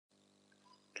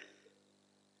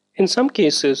In some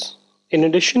cases, in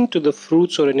addition to the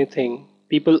fruits or anything,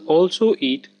 people also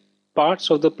eat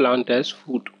parts of the plant as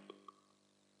food.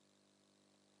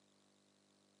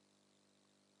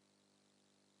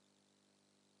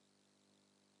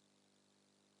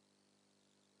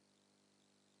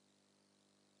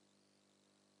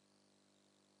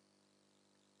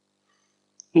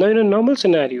 Now, in a normal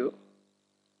scenario,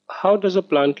 how does a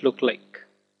plant look like?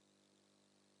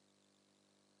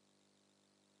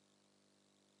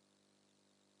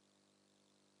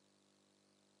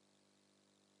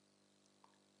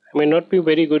 I may not be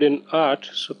very good in art,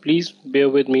 so please bear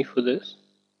with me for this.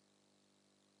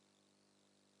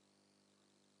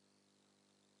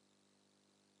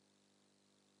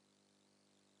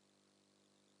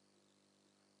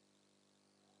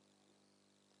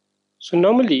 So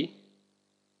normally,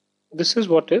 this is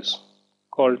what is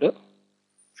called a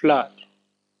flower.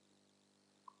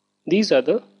 These are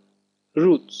the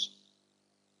roots.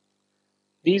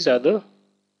 These are the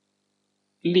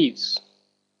leaves.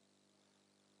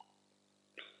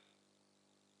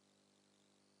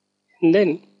 And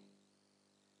then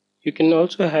you can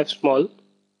also have small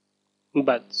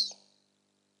buds.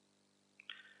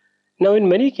 Now in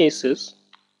many cases,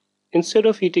 instead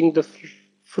of eating the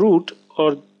fruit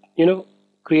or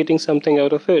creating something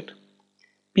out of it,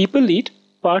 people eat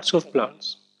parts of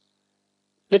plants.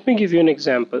 Let me give you an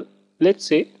example. Let's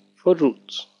say for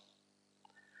roots.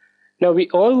 Now we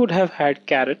all would have had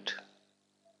carrot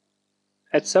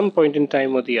at some point in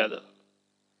time or the other.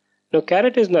 Now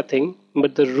carrot is nothing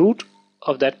but the root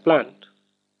of that plant.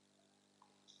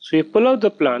 So you pull out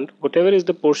the plant, whatever is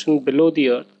the portion below the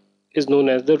earth is known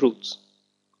as the roots.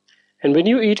 And when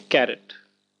you eat carrot,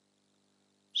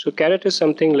 so carrot is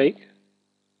something like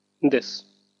this.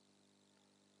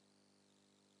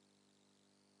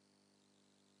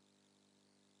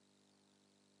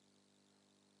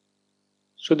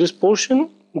 So this portion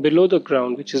below the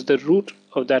ground, which is the root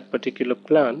of that particular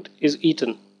plant, is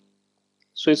eaten.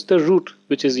 So it's the root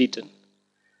which is eaten.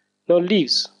 Now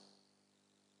leaves.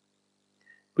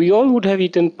 We all would have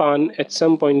eaten pan at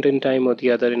some point in time or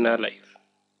the other in our life.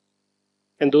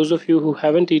 And those of you who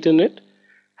haven't eaten it,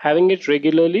 having it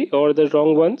regularly or the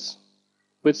wrong ones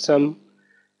with some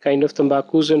kind of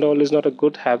tambakus and all is not a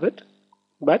good habit.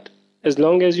 But as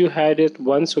long as you had it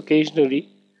once occasionally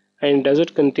and does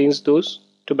it contains those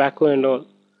tobacco and all,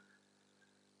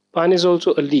 pan is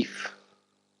also a leaf,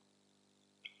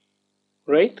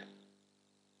 right?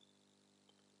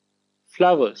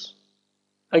 Flowers,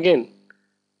 again,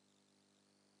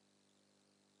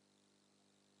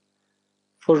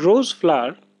 for rose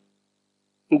flower,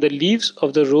 the leaves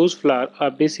of the rose flower are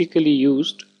basically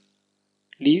used.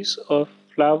 Leaves of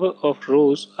flower of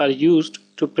rose are used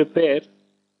to prepare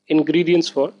ingredients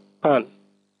for pan.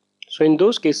 So in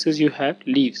those cases you have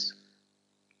leaves.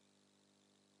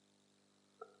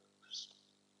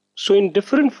 So in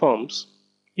different forms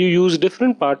you use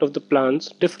different part of the plants,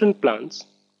 different plants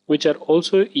which are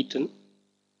also eaten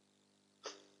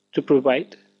to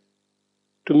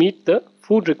meet the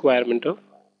food requirement of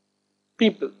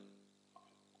people.